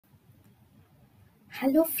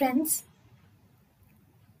Hello friends,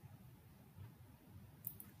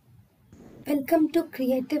 welcome to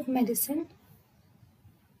Creative Medicine.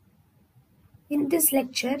 In this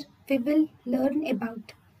lecture, we will learn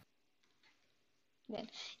about Then,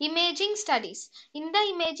 imaging studies. In the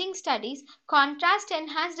imaging studies, contrast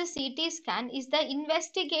enhanced CT scan is the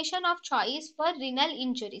investigation of choice for renal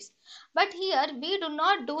injuries. But here we do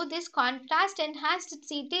not do this contrast enhanced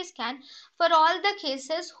CT scan for all the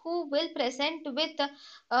cases who will present with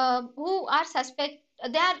who are suspect.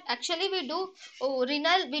 They are actually we do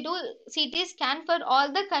renal we do CT scan for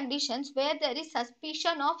all the conditions where there is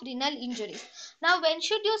suspicion of renal injuries. Now, when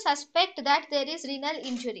should you suspect that there is renal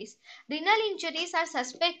injuries? Renal injuries are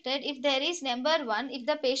suspected if there is number one, if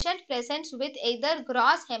the patient presents with either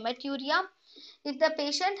gross hematuria, if the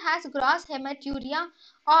patient has gross hematuria,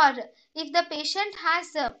 or if the patient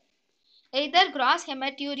has either gross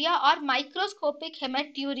hematuria or microscopic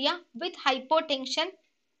hematuria with hypotension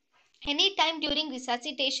anytime during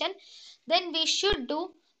resuscitation, then we should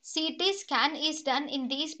do CT scan is done in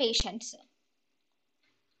these patients.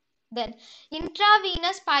 Then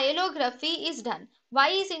intravenous pyelography is done. Why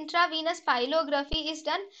is intravenous pyelography is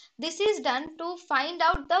done? This is done to find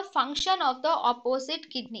out the function of the opposite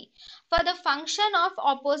kidney. For the function of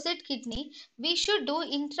opposite kidney, we should do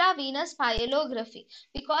intravenous pyelography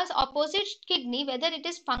because opposite kidney, whether it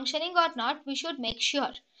is functioning or not, we should make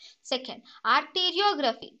sure. Second,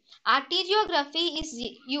 arteriography. Arteriography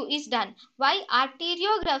is done. Why?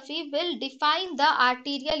 Arteriography will define the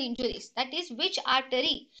arterial injuries. That is, which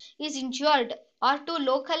artery is injured, or to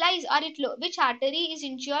localize or which artery is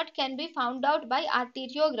injured can be found out by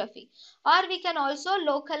arteriography, or we can also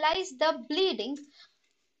localize the bleeding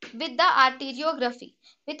with the arteriography.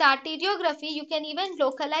 With arteriography you can even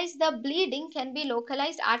localize the bleeding, can be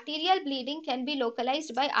localized, arterial bleeding can be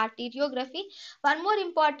localized by arteriography. One more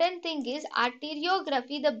important thing is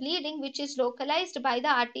arteriography, the bleeding which is localized by the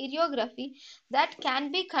arteriography, that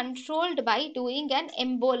can be controlled by doing an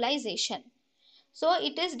embolization. So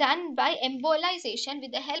it is done by embolization.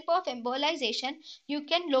 With the help of embolization, you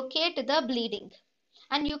can locate the bleeding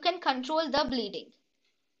and you can control the bleeding.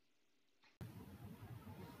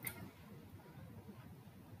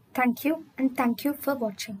 thank you and thank you for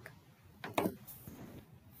watching.